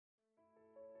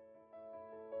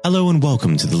Hello and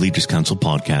welcome to the Leaders Council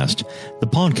podcast, the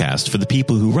podcast for the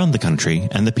people who run the country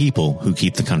and the people who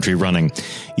keep the country running.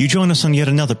 You join us on yet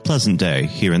another pleasant day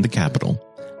here in the capital.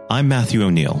 I'm Matthew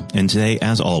O'Neill, and today,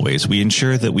 as always, we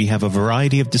ensure that we have a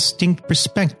variety of distinct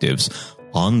perspectives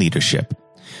on leadership.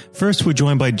 First, we're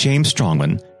joined by James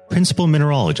Strongman, Principal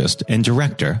Mineralogist and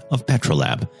Director of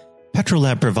Petrolab.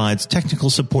 Petrolab provides technical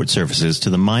support services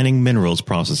to the mining, minerals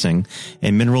processing,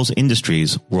 and minerals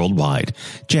industries worldwide.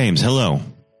 James, hello.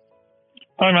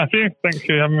 Hi, Matthew. Thanks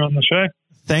for having me on the show.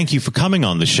 Thank you for coming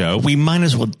on the show. We might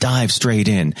as well dive straight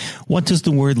in. What does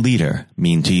the word leader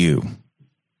mean to you?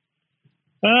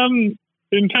 In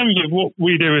terms of what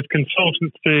we do as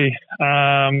consultancy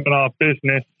and our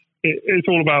business, it's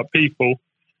all about people.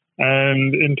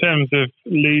 And in terms of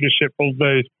leadership of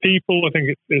those people, I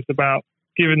think it's about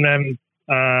giving them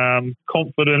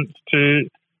confidence to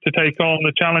take on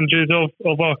the challenges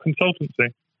of our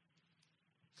consultancy.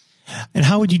 And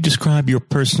how would you describe your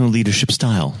personal leadership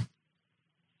style?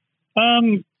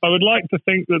 I would like to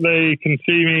think that they can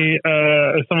see me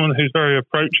as someone who's very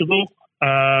approachable.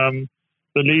 The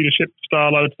leadership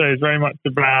style, I would say, is very much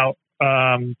about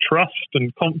trust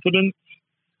and confidence,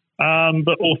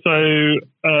 but also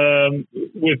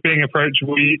with being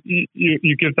approachable,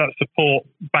 you give that support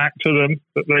back to them,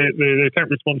 that they take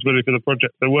responsibility for the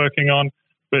project they're working on,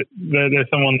 but they're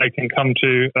someone they can come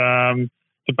to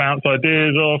bounce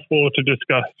ideas off or to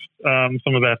discuss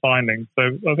some of their findings.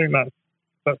 So I think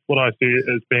that's what I see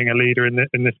as being a leader in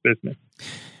this business.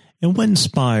 And what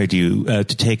inspired you to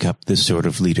take up this sort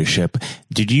of leadership?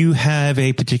 Did you have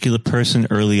a particular person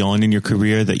early on in your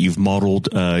career that you've modeled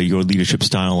your leadership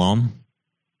style on?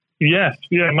 Yes,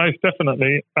 yeah, most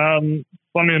definitely.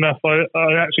 Funny enough, I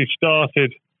actually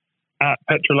started at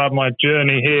Petrolab, my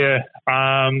journey here,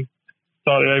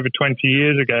 started over 20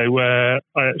 years ago, where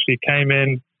I actually came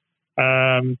in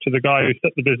to the guy who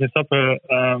set the business up,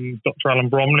 Dr. Alan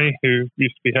Bromley, who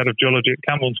used to be head of geology at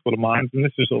Camborne School of Mines, and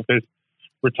this was sort of his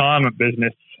retirement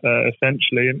business,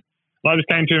 essentially. And I just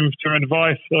came to him for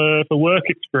advice for work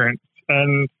experience,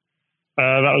 and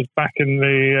that was back in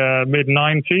the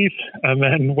mid-90s, and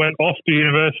then went off to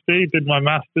university, did my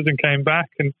master's and came back,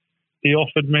 and he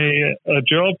offered me a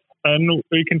job, and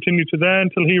we continued to there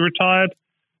until he retired,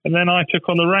 and then I took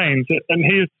on the reins. And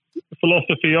his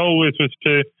philosophy always was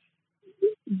to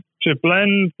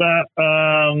blend that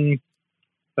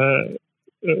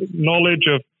knowledge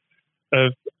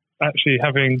of actually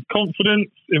having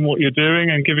confidence in what you're doing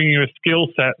and giving you a skill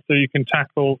set so you can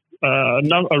tackle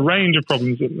a range of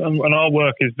problems. And our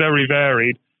work is very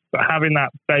varied, but having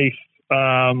that base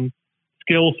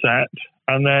skill set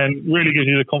and then really gives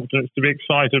you the confidence to be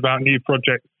excited about new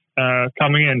projects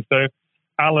coming in. So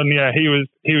Alan, yeah, he was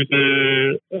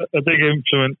a big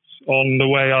influence on the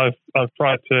way I've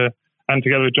tried to, and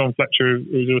together with John Fletcher,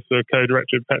 who's also a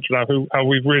co-director at Petrolab, how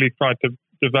we've really tried to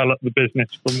develop the business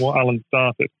from what Alan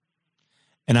started.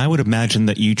 And I would imagine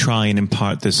that you try and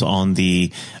impart this on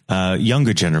the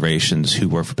younger generations who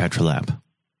work for Petrolab.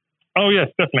 Oh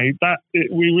yes, definitely.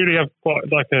 We really have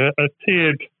quite like a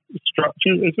tiered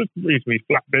structure. It's a reasonably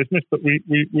flat business, but we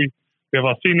have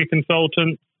our senior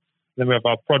consultants. Then we have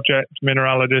our project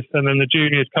mineralogists, and then the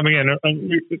juniors coming in, and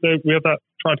we have that,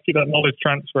 trying to keep that knowledge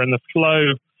transfer and the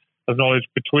flow of knowledge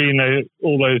between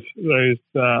all those the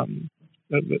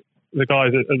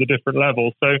guys at the different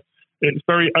levels. So it's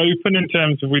very open in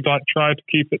terms of we'd like to try to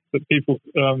keep it that people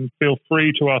feel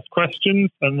free to ask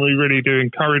questions, and we really do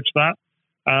encourage that.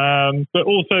 But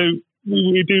also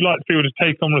we do like people to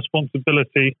take on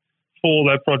responsibility for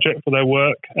their project, for their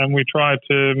work, and we try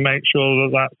to make sure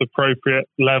that that's appropriate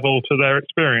level to their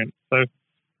experience. So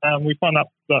we find that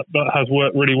has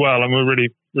worked really well, and we're really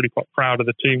quite proud of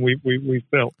the team we've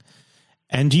built.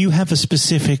 And do you have a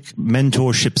specific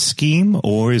mentorship scheme,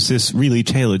 or is this really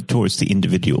tailored towards the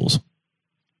individuals?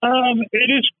 It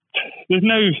is. There's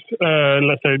no,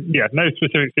 no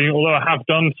specific scheme, although I have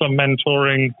done some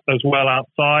mentoring as well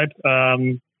outside.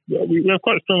 We have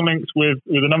quite strong links with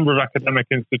a number of academic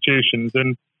institutions,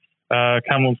 and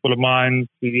Camborne School of Mines,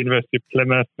 the University of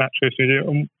Plymouth, Natural History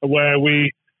Museum, where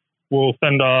we will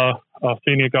send our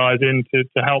senior guys in to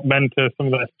help mentor some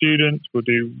of their students. We'll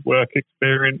do work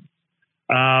experience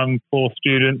for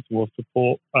students. We'll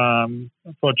support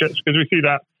projects, because we see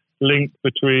that link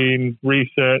between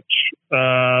research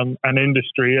and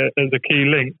industry as a key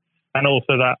link, and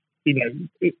also that,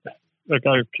 like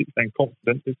I keep saying,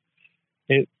 confidence.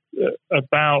 It's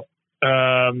about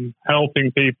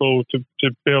helping people to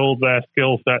build their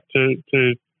skill set to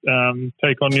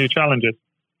take on new challenges.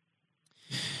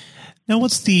 Now,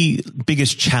 what's the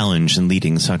biggest challenge in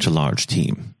leading such a large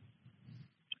team?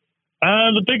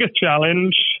 The biggest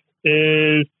challenge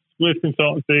is with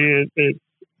consultancy,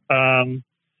 and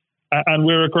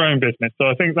we're a growing business. So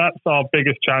I think that's our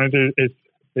biggest challenge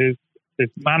is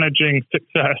managing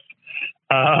success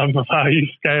of how you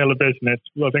scale a business.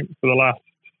 I think for the last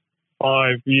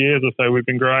 5 years or so, we've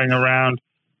been growing around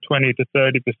 20 to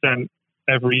 30%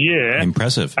 every year.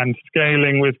 Impressive. And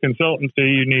scaling with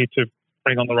consultancy, you need to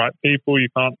bring on the right people. You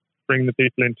can't bring the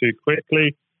people in too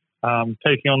quickly.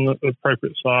 Taking on the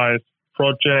appropriate size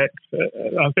projects.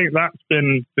 I think that's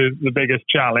been the biggest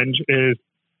challenge, is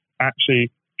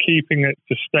actually keeping it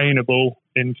sustainable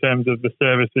in terms of the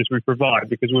services we provide,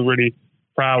 because we're really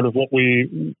proud of what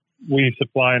we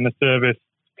supply in the service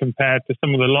compared to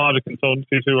some of the larger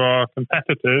consultancies who are our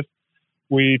competitors.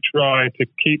 We try to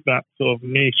keep that sort of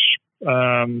niche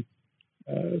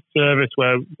service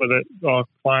where our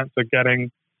clients are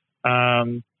getting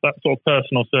that sort of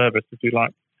personal service, if you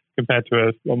like, compared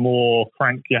to a more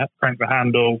crank the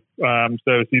handle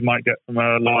service you might get from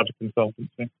a larger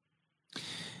consultancy.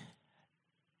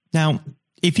 Now,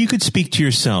 if you could speak to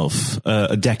yourself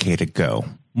a decade ago,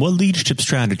 what leadership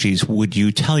strategies would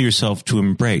you tell yourself to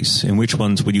embrace, and which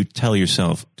ones would you tell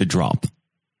yourself to drop?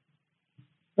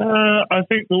 I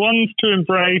think the ones to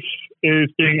embrace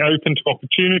is being open to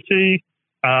opportunity.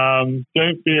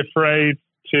 Don't be afraid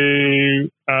to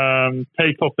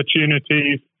take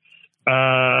opportunities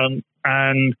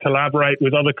and collaborate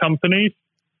with other companies.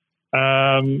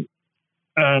 And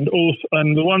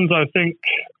the ones I think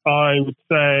I would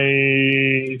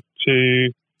say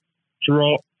to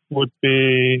drop would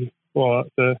be, well,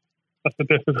 that's a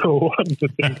difficult one to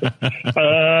think of.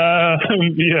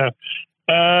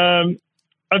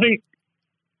 I think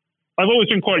I've always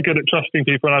been quite good at trusting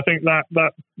people, and I think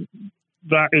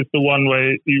that is the one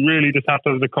way you really just have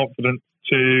to have the confidence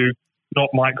to not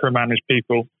micromanage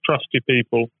people, trust your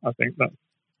people. I think that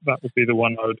would be the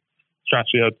one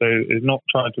strategy I'd say, is not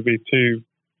trying to be too,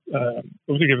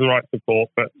 obviously give the right support,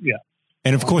 but yeah.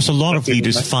 And of course, a lot of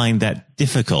leaders find that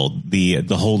difficult, the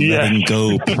whole letting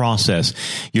go process.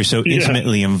 You're so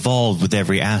intimately involved with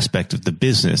every aspect of the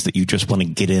business that you just want to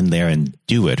get in there and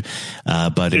do it.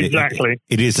 But exactly.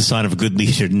 It is the sign of a good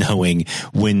leader knowing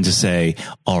when to say,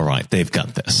 all right, they've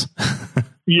got this.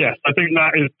 Yes, I think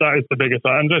that is the biggest,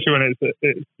 and especially when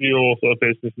it's your sort of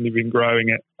business and you've been growing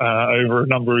it over a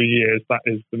number of years, that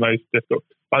is the most difficult.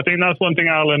 I think that's one thing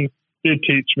Alan did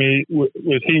teach me, was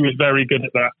he was very good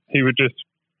at that. He would just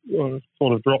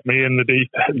sort of drop me in the deep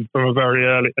end from a very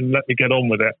early and let me get on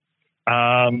with it.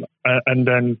 And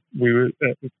then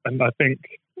and I think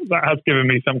that has given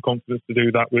me some confidence to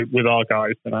do that with our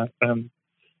guys. And I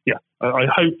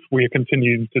hope we are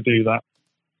continuing to do that.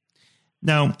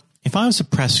 Now, if I was to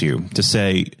press you to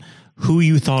say who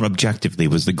you thought objectively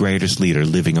was the greatest leader,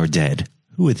 living or dead,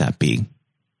 who would that be?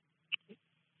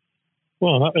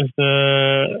 Well, that is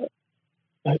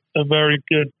a very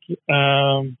good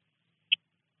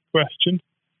question.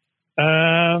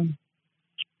 I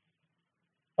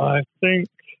don't think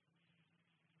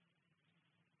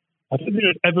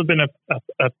there's ever been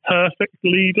a perfect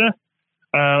leader,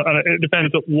 and it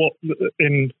depends on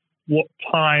what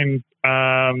time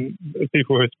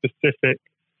people who are specific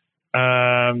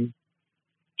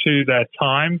to their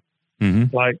time.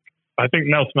 Mm-hmm. Like, I think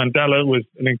Nelson Mandela was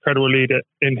an incredible leader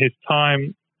in his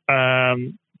time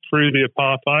through the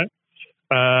apartheid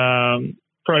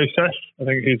process. I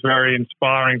think he's very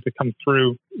inspiring to come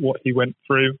through what he went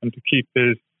through and to keep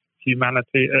his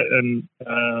humanity and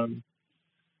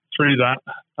through that.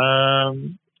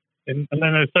 And then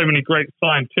there's so many great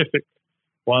scientific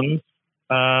ones.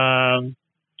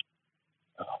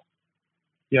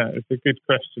 It's a good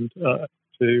question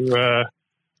to.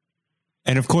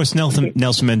 And of course, Nelson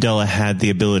Mandela had the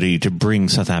ability to bring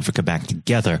South Africa back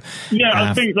together. Yeah,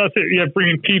 I think that's it. Yeah,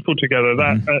 bringing people together.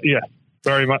 That,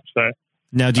 very much so.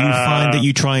 Now, do you find that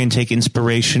you try and take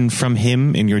inspiration from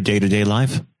him in your day-to-day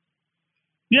life?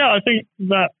 Yeah, I think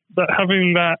that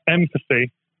having that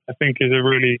empathy, I think, is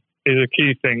a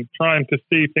key thing. Trying to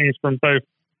see things from both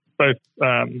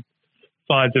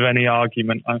sides of any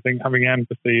argument. I think having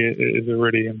empathy is a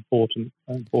really important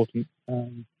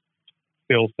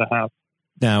skill to have.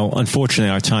 Now, unfortunately,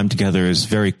 our time together is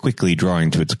very quickly drawing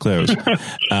to its close.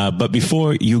 But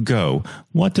before you go,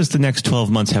 what does the next 12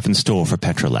 months have in store for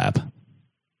Petrolab?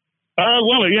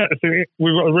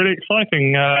 We've got a really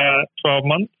exciting 12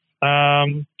 months.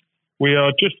 We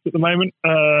are just at the moment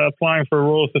applying for a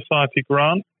Royal Society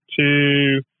grant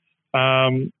to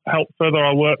help further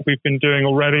our work we've been doing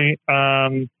already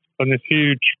on this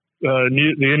huge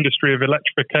the industry of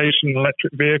electrification,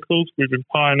 electric vehicles. We've been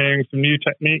pioneering some new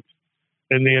techniques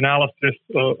in the analysis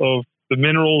of the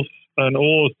minerals and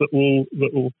ores that will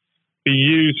be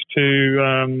used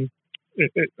to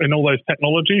in all those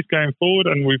technologies going forward.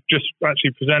 And we've just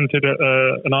actually presented at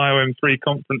an IOM3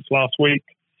 conference last week,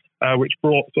 which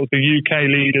brought sort of the UK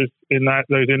leaders in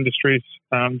those industries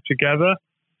together.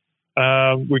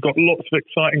 We've got lots of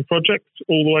exciting projects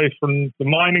all the way from the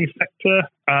mining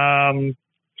sector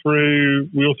through.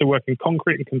 We also work in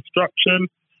concrete and construction,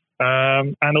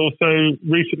 and also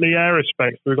recently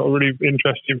aerospace. We've got a really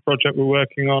interesting project we're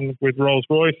working on with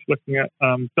Rolls-Royce, looking at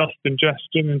dust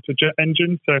ingestion into jet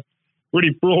engines. So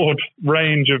really broad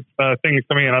range of things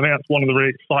coming in. I think that's one of the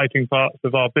really exciting parts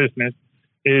of our business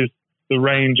is the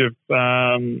range of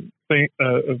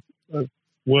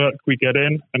work we get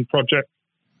in and projects.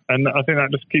 And I think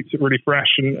that just keeps it really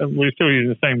fresh. And we're still using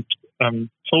the same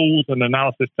tools and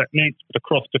analysis techniques, but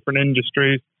across different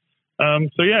industries.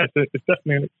 So, yeah, it's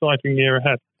definitely an exciting year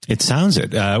ahead. It sounds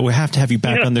it. We'll have to have you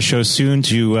back on the show soon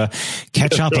to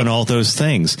catch up on all those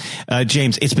things.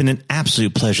 James, it's been an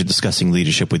absolute pleasure discussing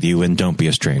leadership with you, and don't be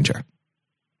a stranger.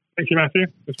 Thank you, Matthew.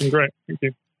 It's been great. Thank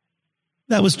you.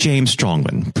 That was James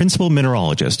Strongman, Principal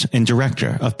Mineralogist and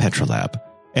Director of Petrolab.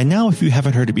 And now, if you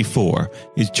haven't heard it before,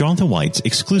 is Jonathan White's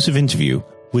exclusive interview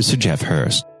with Sir Geoff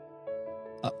Hurst.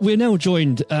 We're now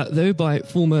joined, though, by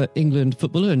former England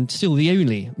footballer and still the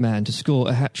only man to score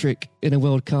a hat-trick in a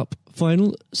World Cup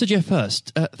final, Sir Geoff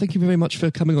Hurst. Thank you very much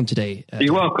for coming on today.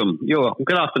 You're welcome. You're welcome.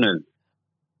 Good afternoon.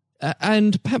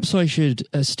 And perhaps I should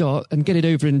start and get it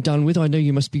over and done with. I know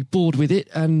you must be bored with it,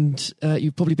 and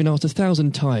you've probably been asked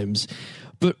 1,000 times.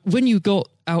 But when you got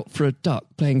out for a duck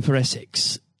playing for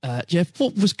Essex, Geoff,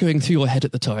 what was going through your head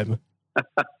at the time?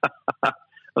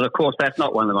 Well, of course, that's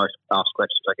not one of the most asked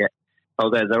questions I get.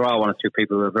 Although there are one or two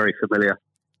people who are very familiar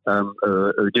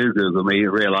who do Google me,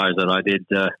 realise that I did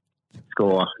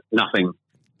score nothing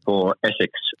for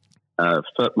Essex.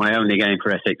 My only game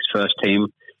for Essex first team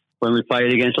when we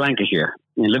played against Lancashire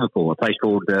in Liverpool, a place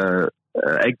called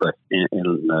Egbert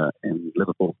in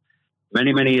Liverpool,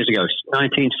 many, many years ago,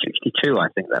 1962, I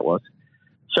think that was.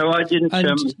 So I didn't, I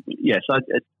didn't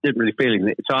really feel it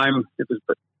at the time. It was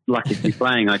lucky to be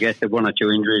playing, I guess. There were one or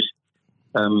two injuries.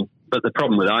 But the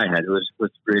problem that I had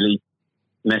was really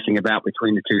messing about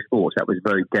between the two sports. That was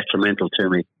very detrimental to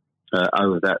me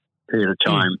over that period of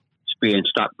time, being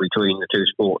stuck between the two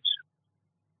sports.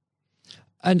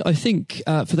 And I think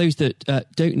for those that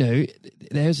don't know,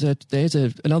 there's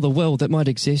another world that might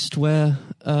exist where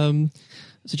Sir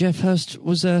Geoff Hurst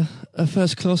was a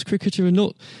first-class cricketer and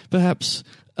not perhaps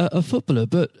a footballer.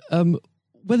 But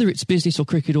whether it's business or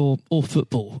cricket or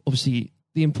football, obviously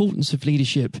the importance of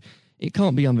leadership, it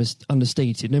can't be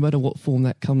understated, no matter what form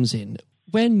that comes in.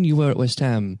 When you were at West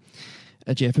Ham,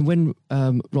 Geoff, and when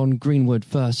Ron Greenwood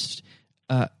first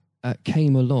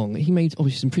came along, he made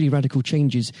obviously some pretty radical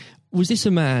changes. Was this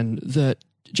a man that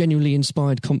genuinely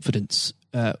inspired confidence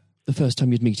the first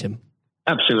time you'd meet him?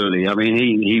 Absolutely. I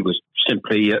mean, he was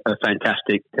simply a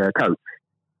fantastic coach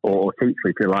or teacher,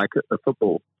 if you like, of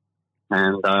football.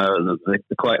 And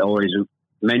the quite always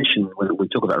mentioned when we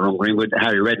talk about Ron Greenwood,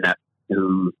 Harry Redknapp,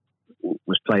 who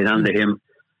was played under him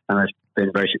and has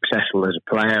been very successful as a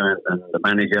player and the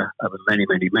manager over many,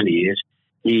 many, many years.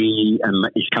 He's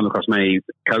come across many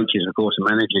coaches, of course, and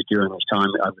managers during his time,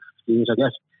 over 50 years, I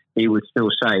guess. He would still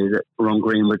say that Ron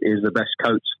Greenwood is the best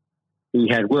coach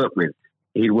he'd worked with.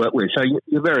 So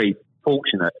you're very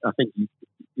fortunate. I think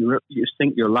you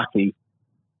think you're lucky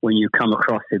when you come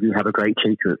across, if you have a great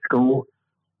teacher at school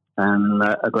and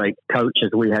a great coach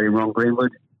as we had in Ron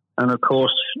Greenwood, and of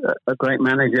course a great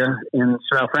manager in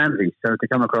Sir Alf Ramsey. So to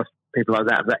come across people like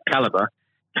that of that calibre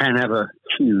can have a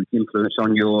huge influence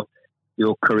on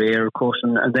your career, of course,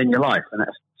 and then your life, and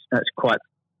that's quite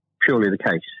purely the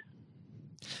case.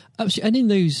 Absolutely. And in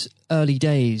those early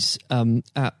days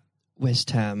at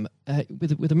West Ham,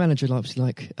 with a manager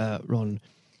like Ron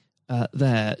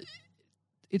there,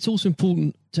 it's also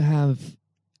important to have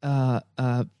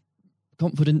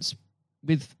confidence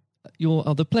with your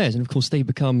other players, and of course they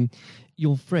become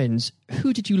your friends.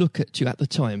 Who did you look at the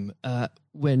time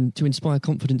when to inspire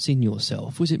confidence in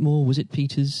yourself? Was it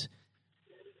Peters?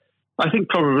 I think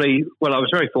probably. Well, I was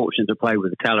very fortunate to play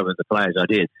with the calibre of the players I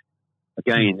did.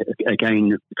 Again,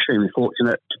 extremely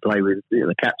fortunate to play with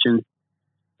the captain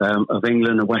of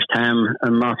England and West Ham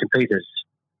and Martin Peters,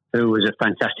 who was a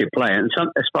fantastic player. And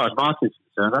as far as Martin's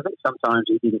concerned, I think sometimes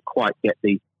he didn't quite get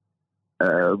the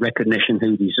recognition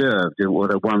he deserved.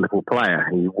 What a wonderful player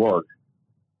he was.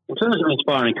 In terms of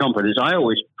inspiring confidence, I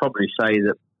always probably say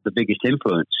that the biggest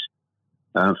influence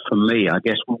for me, I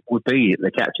guess, would be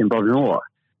the captain, Bobby Moore.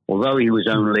 Although he was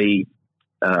only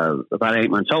about 8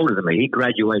 months older than me, he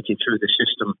graduated through the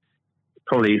system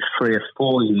probably 3 or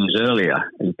 4 years earlier.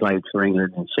 He played for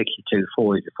England in 62,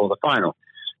 4 years before the final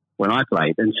when I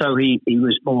played. And so he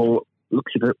was more,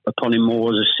 looked upon him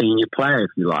more as a senior player,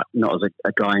 if you like, not as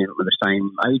a guy with the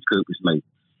same age group as me.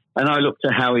 And I looked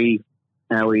at how he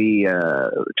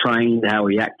trained, how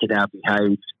he acted, how he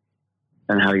behaved,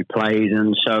 and how he played.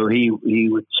 And so he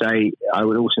would say, I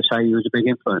would also say he was a big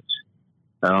influence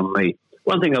on me.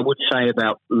 One thing I would say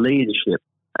about leadership,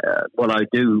 what I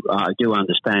do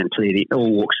understand clearly in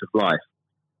all walks of life,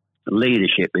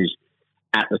 leadership is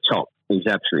at the top, is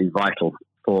absolutely vital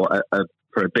for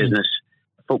a business,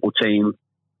 a football team,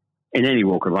 in any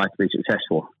walk of life to be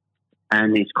successful.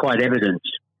 And it's quite evident.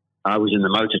 I was in the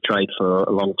motor trade for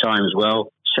a long time as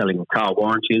well, selling car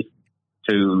warranties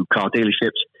to car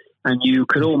dealerships. And you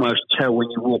could almost tell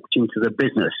when you walked into the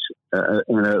business,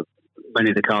 many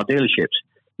of the car dealerships,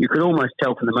 you could almost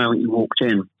tell from the moment you walked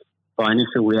in by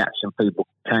initial reaction, people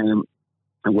came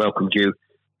and welcomed you,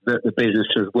 that the business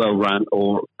was well run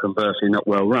or conversely not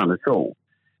well run at all.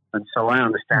 And so I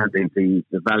understand the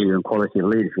value and quality of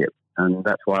leadership. And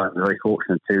that's why I'm very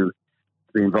fortunate to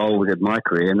be involved in my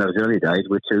career in those early days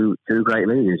with two great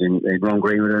leaders in Ron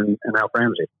Greenwood and Alf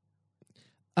Ramsey.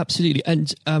 Absolutely.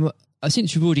 And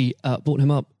since you've already brought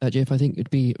him up, Jeff, I think it'd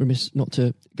be remiss not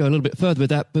to go a little bit further with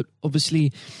that. But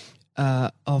obviously,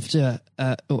 after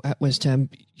at West Ham,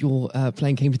 your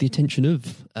playing came to the attention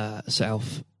of Sir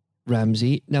Alf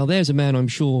Ramsey. Now, there's a man I'm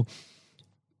sure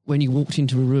when you walked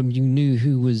into a room, you knew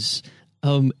who was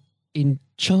in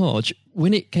charge.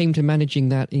 When it came to managing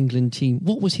that England team,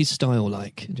 what was his style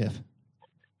like, Jeff?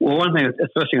 Well, the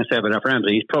first thing I say about Alf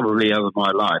Ramsey, he's probably over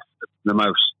my life the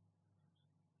most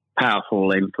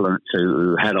powerful influence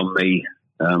who had on me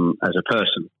as a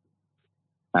person.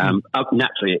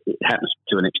 Naturally, it happens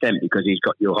to an extent because he's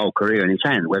got your whole career in his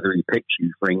hand. Whether he picks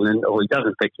you for England or he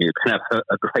doesn't pick you, it can have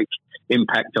a great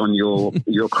impact on your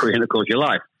career and, of course, your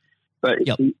life. But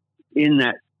in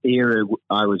that era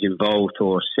I was involved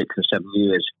for 6 or 7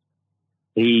 years,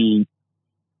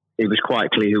 it was quite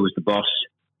clear who was the boss.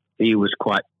 He was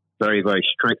quite very, very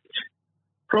strict.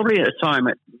 Probably at the time,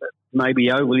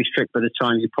 maybe overly strict, but at the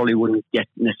time you probably wouldn't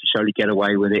necessarily get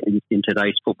away with it in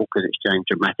today's football because it's changed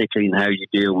dramatically in how you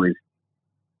deal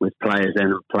with players then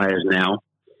and players now.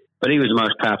 But he was the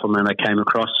most powerful man I came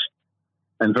across,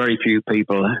 and very few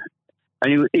people.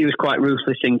 And he was quite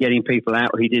ruthless in getting people out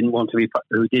who didn't want to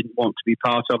be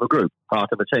part of a group, part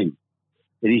of a team.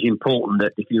 It is important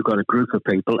that if you've got a group of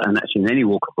people, and that's in any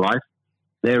walk of life,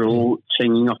 they're all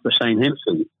singing off the same hymn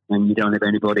sheet, and you don't have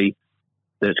anybody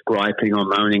that's griping or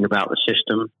moaning about the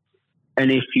system.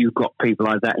 And if you've got people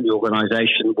like that in your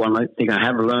organisation, one thing I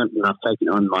have learned, and I've taken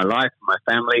it on in my life, my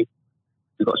family,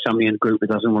 you've got somebody in a group that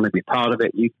doesn't want to be part of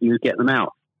it, you get them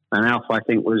out. And Alf, I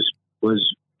think, was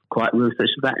quite ruthless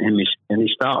with that in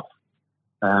his staff.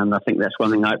 And I think that's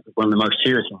one of the most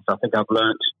serious things I think I've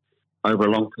learned over a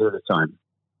long period of time.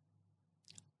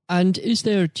 And is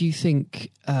there, do you think,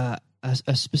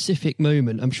 a specific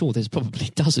moment, I'm sure there's probably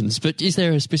dozens, but is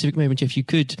there a specific moment, if you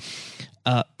could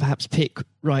perhaps pick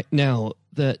right now,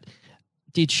 that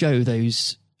did show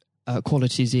those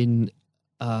qualities in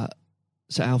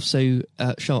Sir Alf so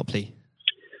sharply?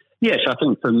 Yes, I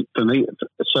think for me,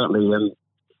 certainly,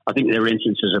 I think there are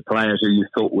instances of players who you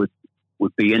thought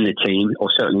would be in the team or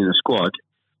certainly in the squad,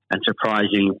 and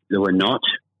surprising they were not.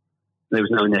 There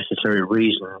was no necessary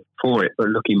reason for it, but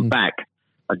looking back,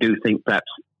 I do think perhaps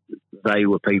they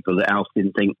were people that Alf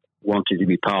didn't think wanted to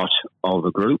be part of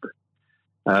a group.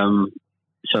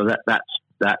 So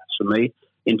that's for me.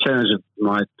 In terms of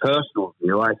my personal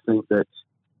view, I think that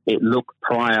it looked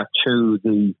prior to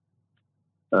the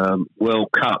World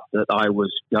Cup that I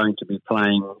was going to be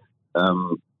playing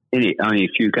in it. Only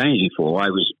a few games before I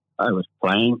was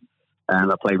playing,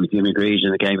 and I played with Jimmy Greaves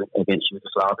in the game against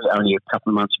Yugoslavia only a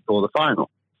couple of months before the final.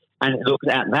 And it looked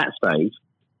at that stage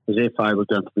as if I was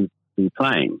going to be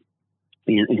playing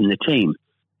in the team.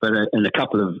 But in a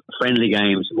couple of more friendly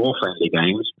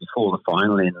games before the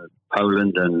final in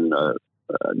Poland and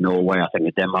Norway, I think,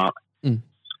 and Denmark,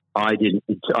 I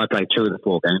played 2 of the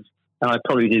 4 games, and I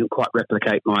probably didn't quite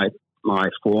replicate my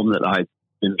form that I'd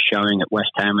been showing at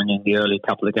West Ham and in the early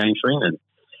couple of games for England.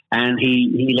 And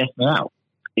he left me out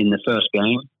in the first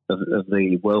game of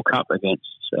the World Cup against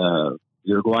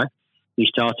Uruguay. He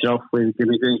started off with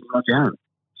Jimmy Greaves and Roger Allen.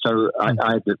 So I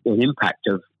had an impact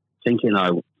of thinking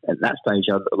at that stage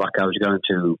I looked like I was going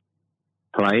to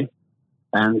play,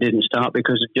 and didn't start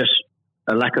because of just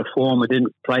a lack of form. I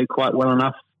didn't play quite well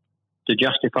enough to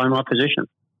justify my position.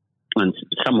 And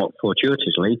somewhat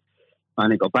fortuitously, I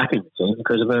only got back in the team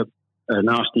because of a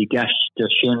nasty gash to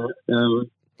shin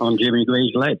on Jimmy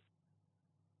Greaves' leg.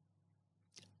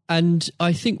 And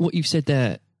I think what you've said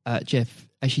there, Jeff,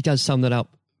 actually does sum that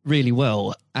up really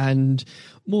well. And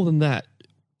more than that,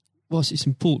 whilst it's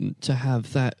important to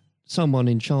have that someone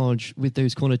in charge with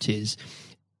those qualities,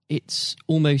 it's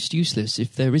almost useless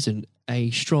if there isn't a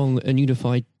strong and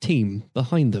unified team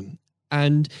behind them.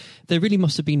 And there really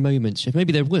must have been moments,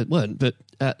 maybe there weren't, but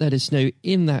let us know,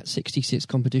 in that 66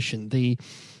 competition, the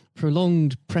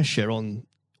prolonged pressure on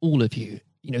all of you,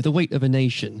 the weight of a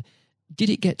nation, did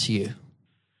it get to you?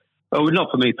 Oh, not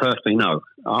for me personally, no.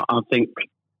 I think,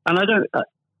 and I don't,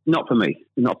 not for me,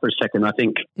 not for a second. I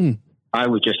think I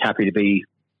was just happy to be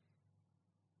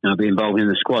involved in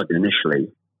the squad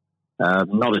initially.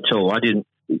 Not at all.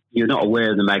 You're not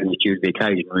aware of the magnitude of the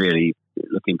occasion, really,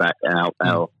 looking back out.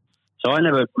 So I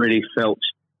never really felt,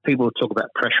 people talk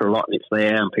about pressure a lot and it's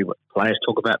there, and players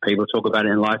talk about it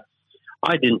in life.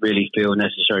 I didn't really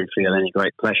necessarily feel any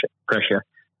great pressure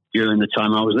during the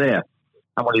time I was there.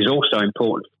 And what is also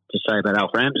important to say about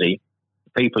Alf Ramsey,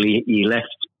 the people he left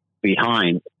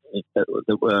behind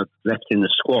that were left in the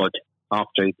squad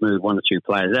after he'd moved one or two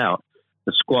players out,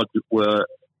 the squad were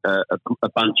a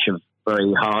bunch of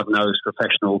very hard-nosed,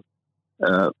 professional,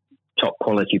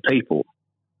 top-quality people.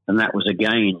 And that was,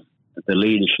 again, the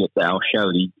leadership that Al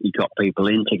showed. He got people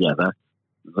in together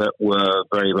that were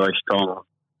very, very strong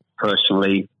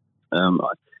personally. And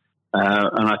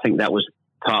I think that was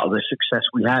part of the success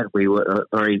we had. We were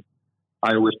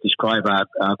I always describe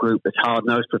our group as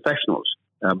hard-nosed professionals.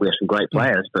 We have some great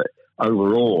players, but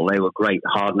overall they were great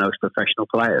hard-nosed professional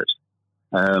players.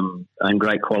 And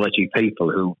great quality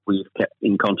people who we've kept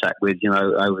in contact with,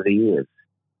 over the years.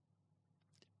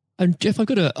 And Jeff, I've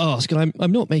got to ask, and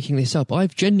I'm not making this up,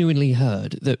 I've genuinely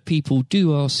heard that people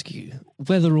do ask you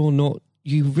whether or not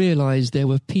you realise there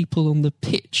were people on the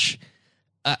pitch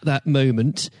at that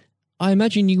moment. I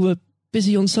imagine you were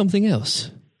busy on something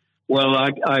else. Well, I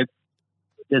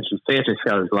did some theatre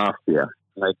shows last year.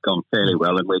 They've gone fairly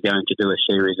well, and we're going to do a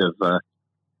series of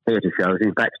theatre shows,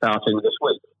 in fact, starting this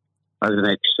week, over the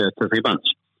next 2 or 3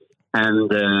 months.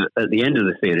 And at the end of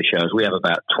the theatre shows, we have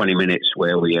about 20 minutes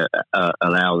where we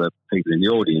allow the people in the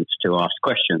audience to ask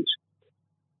questions.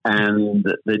 And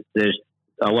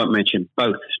I won't mention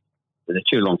both. They're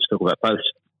too long to talk about both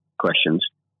questions.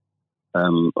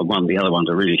 The other one's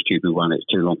a really stupid one. It's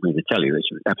too long for me to tell you. It's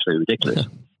absolutely ridiculous.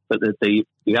 But the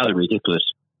other ridiculous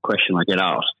question I get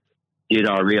asked, did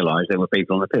I realise there were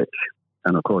people on the pitch?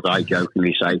 And of course, I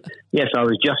jokingly say, yes, I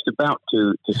was just about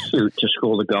to shoot to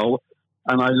score the goal.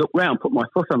 And I looked round, put my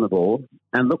foot on the ball,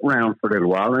 and looked round for a little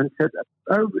while and said,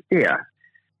 oh dear,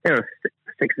 there are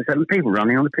 6 or 7 people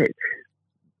running on the pitch.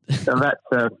 So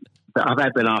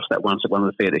I've been asked that once at one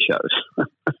of the theatre shows.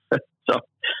 So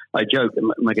I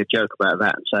make a joke about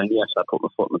that and saying, yes, I put my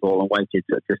foot on the ball and waited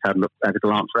to just have a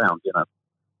glance round,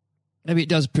 Maybe it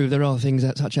does prove there are things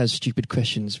such as stupid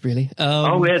questions, really.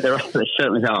 Oh, yeah, there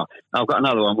certainly are. I've got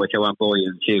another one which I won't bore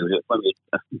you with. It won't be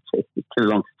too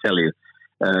long to tell you.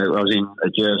 I was in a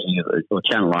Jersey, or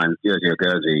Channel Line, Jersey or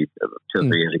Guernsey, 2 or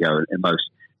 3 years ago, and most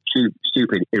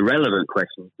stupid, irrelevant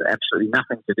questions that absolutely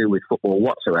nothing to do with football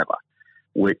whatsoever,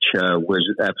 which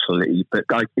was absolutely, but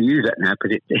I can use that now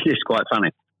because it is quite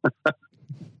funny.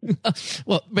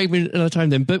 Well, maybe another time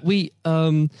then, but we...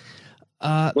 well,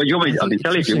 you want me? I can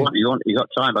tell you if you want. You got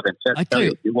time? I can tell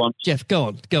you if you want. Jeff, go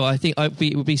on. I think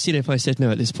it would be silly if I said no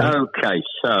at this point. Okay,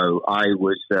 so I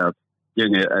was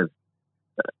doing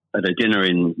at a dinner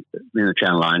in the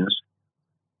Channel Lines,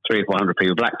 300 or 400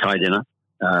 people, black tie dinner,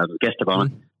 guest of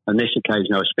honour. On this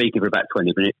occasion, I was speaking for about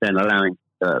 20 minutes, then allowing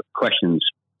questions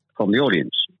from the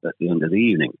audience at the end of the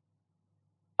evening.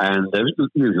 And there was the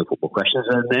usual football questions,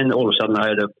 and then all of a sudden I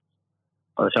heard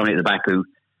somebody at the back who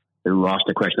asked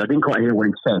a question. I didn't quite hear what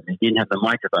he said. He didn't have the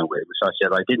microphone with him, so I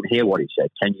said, I didn't hear what he said.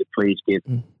 Can you please give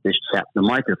this chap the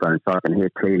microphone so I can hear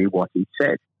clearly what he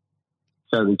said?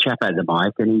 So the chap had the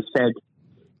mic, and he said,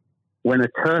 when a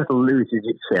turtle loses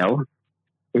its shell,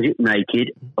 is it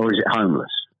naked or is it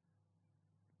homeless?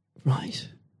 Right.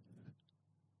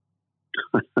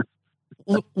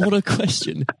 What a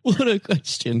question. What a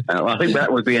question. I think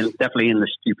that would be definitely in the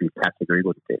stupid category,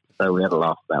 wouldn't it? So we had a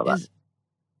laugh about that.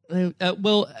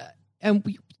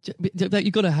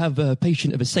 You've got to have a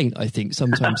patient of a saint, I think,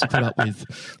 sometimes to put up with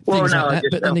things like that.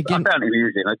 But then again, I found it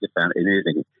amusing. I just found it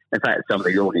amusing. In fact, some of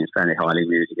the audience found it highly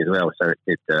amusing as well. So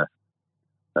it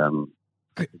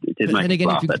did make me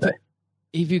laugh that day.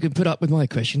 If you can put up with my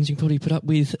questions, you can probably put up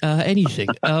with anything.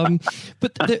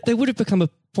 But there would have become a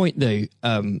point, though,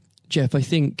 Jeff, I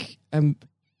think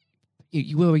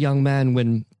you were a young man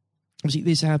when obviously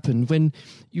this happened, when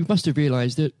you must have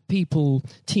realised that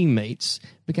teammates,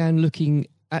 began looking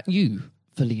at you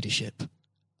for leadership.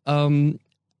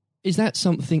 is that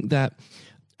something that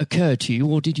occurred to you,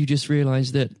 or did you just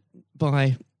realise that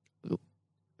by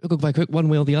one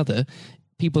way or the other,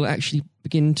 people actually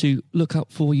begin to look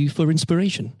up for you for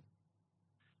inspiration?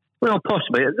 Well,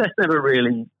 possibly. That's never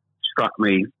really struck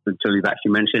me until you've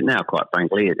actually mentioned it now, quite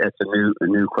frankly. It's a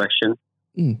new question.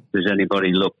 Does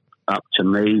anybody look up to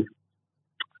me?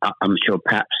 I'm sure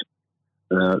perhaps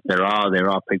there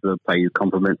are people who pay you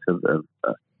compliments of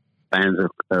fans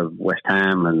of West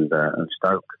Ham and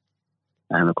Stoke,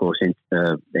 and of course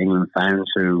England fans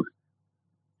who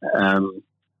I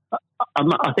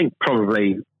think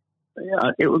probably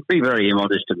it would be very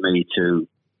immodest of me to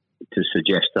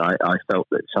suggest that I felt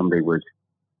that somebody was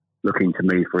looking to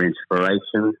me for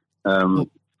inspiration.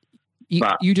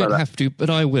 You don't have to, but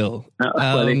I will.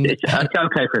 It's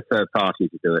okay for a third party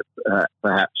to do it.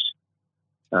 Perhaps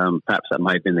that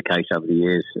may have been the case over the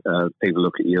years. People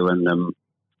look at you and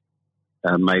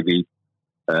maybe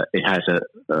it has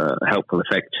a helpful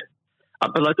effect.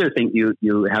 But I do think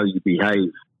you how you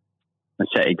behave and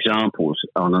set examples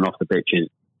on and off the pitches,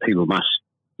 people must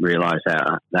realise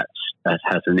that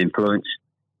has an influence.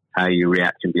 How you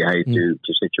react and behave to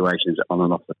situations on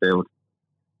and off the field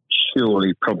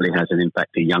surely probably has an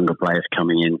impact to younger players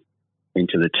coming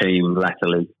into the team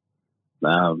latterly.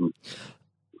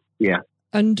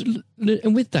 And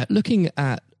with that, looking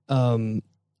at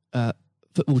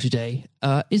football today,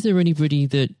 is there anybody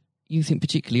that you think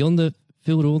particularly on the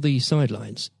field or the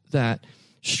sidelines that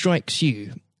strikes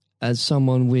you as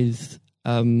someone with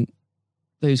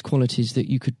those qualities that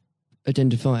you could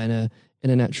identify in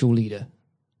a natural leader?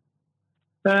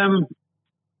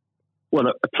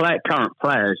 Well, current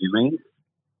players, you mean?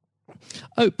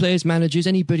 Oh, players, managers,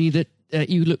 anybody that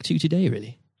you look to today,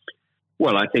 really?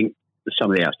 Well, I think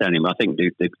some of the outstanding. I think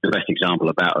the best example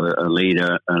about a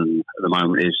leader at the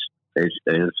moment is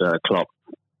Klopp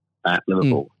at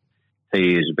Liverpool.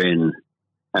 He has been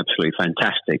absolutely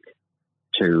fantastic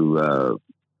to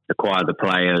acquire the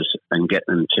players and get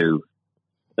them to.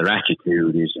 Their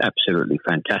attitude is absolutely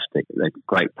fantastic. They're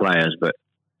great players, but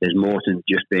there's more than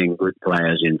just being good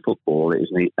players in football. It is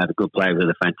to have a good player with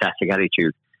a fantastic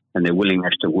attitude, and their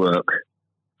willingness to work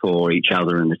for each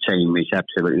other and the team is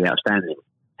absolutely outstanding.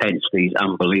 Hence these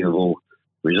unbelievable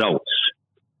results.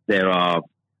 There are,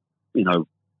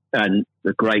 and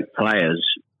the great players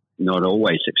not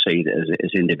always succeed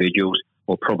as individuals,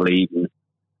 or probably even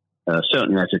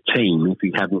certainly as a team if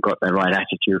you haven't got the right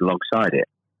attitude alongside it.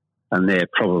 And they're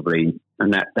probably,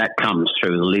 and that comes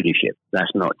through the leadership.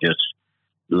 That's not just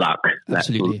luck.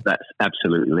 Absolutely. That's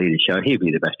absolutely leadership. He'd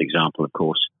be the best example, of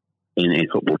course, in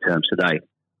football terms today.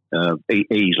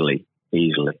 Easily.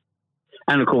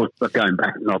 And of course, but going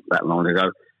back not that long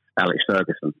ago, Alex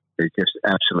Ferguson is just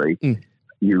absolutely.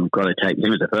 You've got to take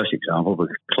him as the first example,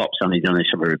 because Klopp's only done this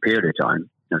over a period of time,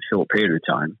 a short period of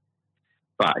time.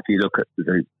 But if you look at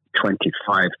the 26,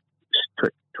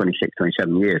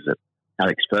 27 years that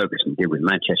Alex Ferguson did with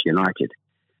Manchester United,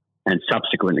 and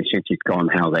subsequently since he's gone,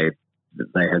 how they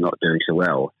are not doing so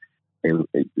well.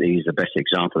 He's the best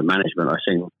example of management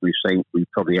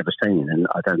we've probably ever seen, and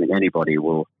I don't think anybody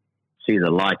will see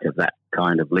the light of that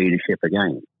kind of leadership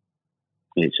again.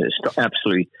 It's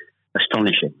absolutely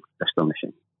astonishing.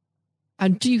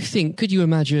 And do you think, could you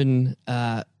imagine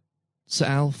Sir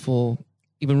Alf or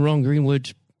even Ron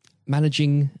Greenwood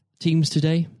managing teams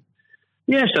today?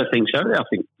 Yes, I think so. I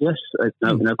think yes,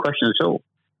 no question at all.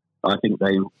 I think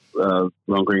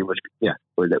Ron Greenwood. Yeah,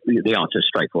 well, the answer,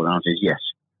 straightforward answer is yes.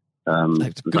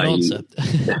 That's a good answer.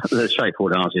 The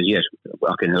straightforward answer is yes.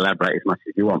 I can elaborate as much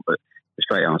as you want, but the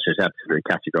straight answer is absolutely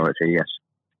categorically yes.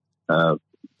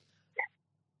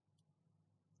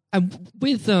 And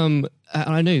with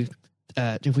I know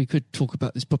if we could talk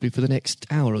about this probably for the next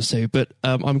hour or so, but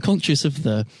I'm conscious of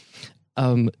the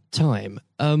time.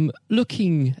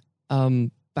 Looking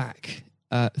back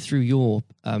through your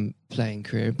playing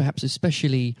career, perhaps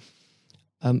especially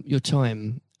your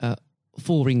time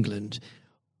for England,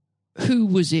 who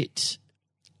was it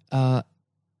that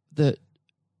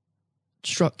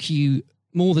struck you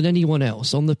more than anyone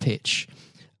else on the pitch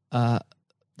that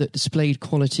displayed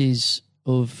qualities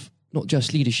of not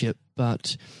just leadership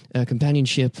but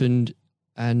companionship and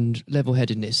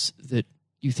level-headedness that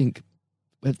you think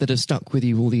that have stuck with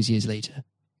you all these years later?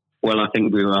 Well, I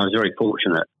think I was very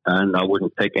fortunate, and I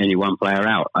wouldn't pick any one player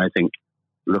out. I think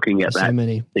looking at that,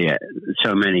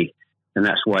 so many, and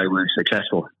that's why we were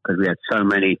successful, because we had so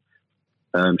many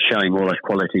showing all those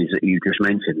qualities that you just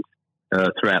mentioned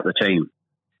throughout the team.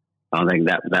 I think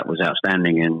that was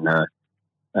outstanding, and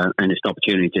it's an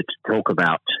opportunity to talk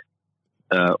about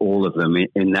all of them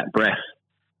in that breath.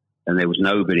 And there was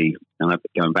nobody. And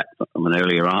going back from an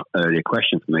earlier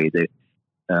question for me,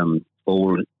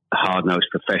 all hard-nosed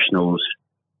professionals,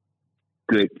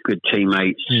 good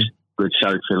teammates, good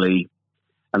socially.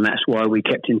 And that's why we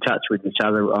kept in touch with each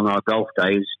other on our golf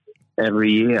days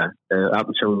every year, up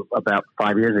until about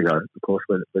 5 years ago, of course,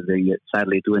 with the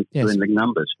sadly dwindling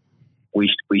numbers. We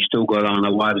still got on,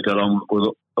 our wives got on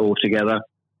all together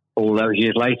all those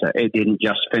years later. It didn't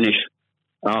just finish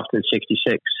after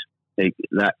 66.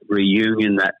 That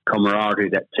reunion, that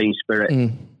camaraderie, that team spirit,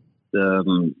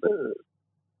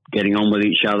 getting on with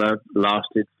each other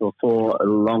lasted for a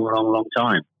long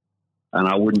time. And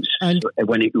I wouldn't,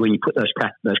 when you put those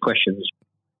questions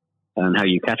and how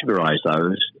you categorize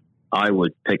those, I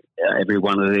would pick every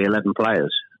one of the 11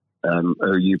 players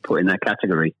who you put in that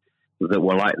category that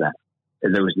were like that.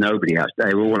 There was nobody else.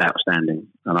 They were all outstanding.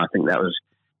 And I think that was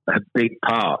a big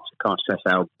part. I can't stress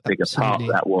how big a part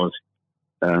that was.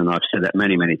 And I've said that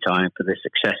many, many times, for the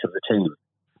success of the team.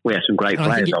 We had some great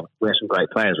players. We had some great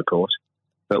players, of course.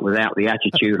 But without the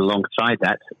attitude alongside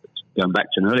that, going back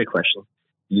to an earlier question,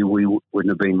 we wouldn't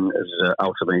have been as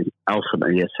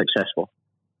ultimately as successful.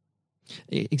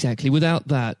 Exactly. Without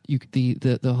that,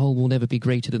 the whole will never be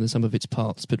greater than the sum of its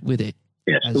parts. But with it,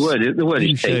 yes, the word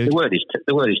is team.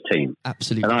 The word is team.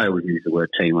 Absolutely. And I always use the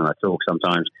word team when I talk.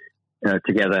 Sometimes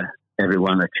together,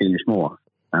 everyone achieves more,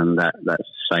 and that's the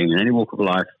same in any walk of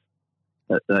life.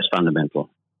 That's fundamental.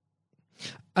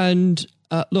 And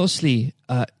lastly,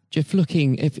 Jeff,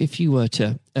 looking if you were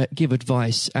to give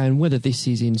advice, and whether this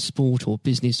is in sport or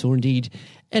business or indeed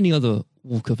any other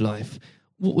walk of life,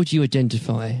 what would you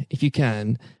identify, if you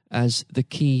can, as the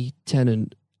key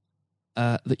tenet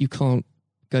that you can't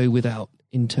go without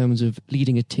in terms of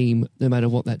leading a team, no matter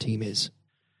what that team is?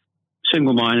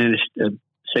 Single-mindedness,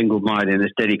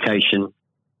 dedication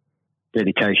to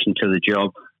the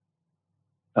job,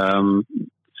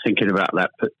 thinking about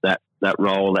that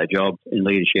role, that job in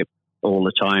leadership all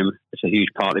the time. It's a huge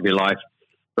part of your life.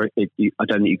 I don't think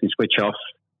you can switch off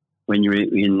when you're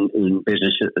in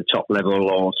business at the top level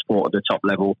or sport at the top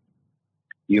level.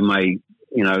 You may,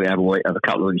 have a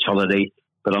couple of weeks holiday,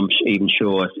 but I'm even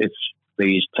sure if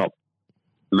these top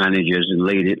managers and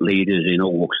leaders in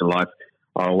all walks of life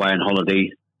are away on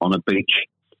holiday on a beach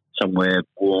somewhere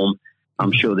warm,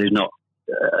 I'm sure they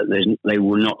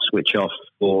will not switch off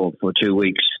for 2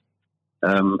 weeks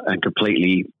and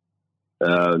completely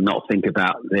not think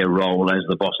about their role as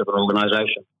the boss of an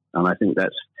organisation. And I think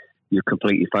you're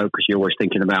completely focused. You're always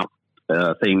thinking about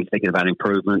things, thinking about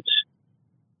improvements,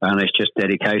 and it's just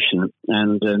dedication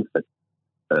and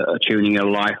tuning your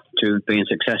life to being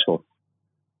successful.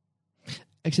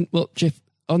 Excellent. Well, Jeff,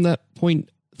 on that point,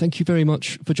 thank you very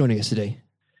much for joining us today.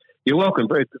 You're welcome.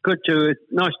 Very good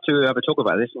nice to have a talk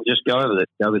about this and just go over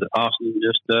the past and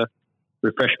just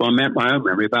refresh my own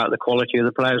memory about the quality of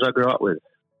the players I grew up with.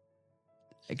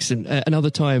 Excellent. Another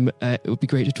time, it would be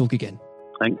great to talk again.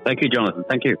 Thank you, Jonathan.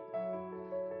 Thank you.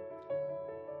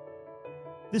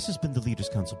 This has been the Leaders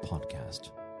Council podcast.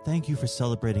 Thank you for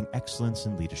celebrating excellence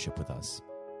in leadership with us.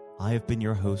 I have been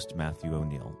your host, Matthew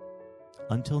O'Neill.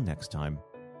 Until next time,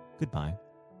 goodbye.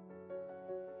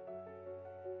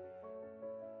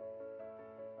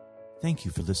 Thank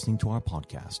you for listening to our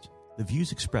podcast. The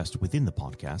views expressed within the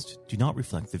podcast do not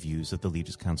reflect the views of the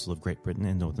Leaders Council of Great Britain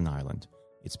and Northern Ireland,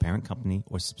 its parent company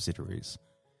or subsidiaries,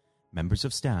 members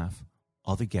of staff,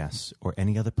 other guests, or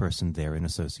any other person therein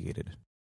associated.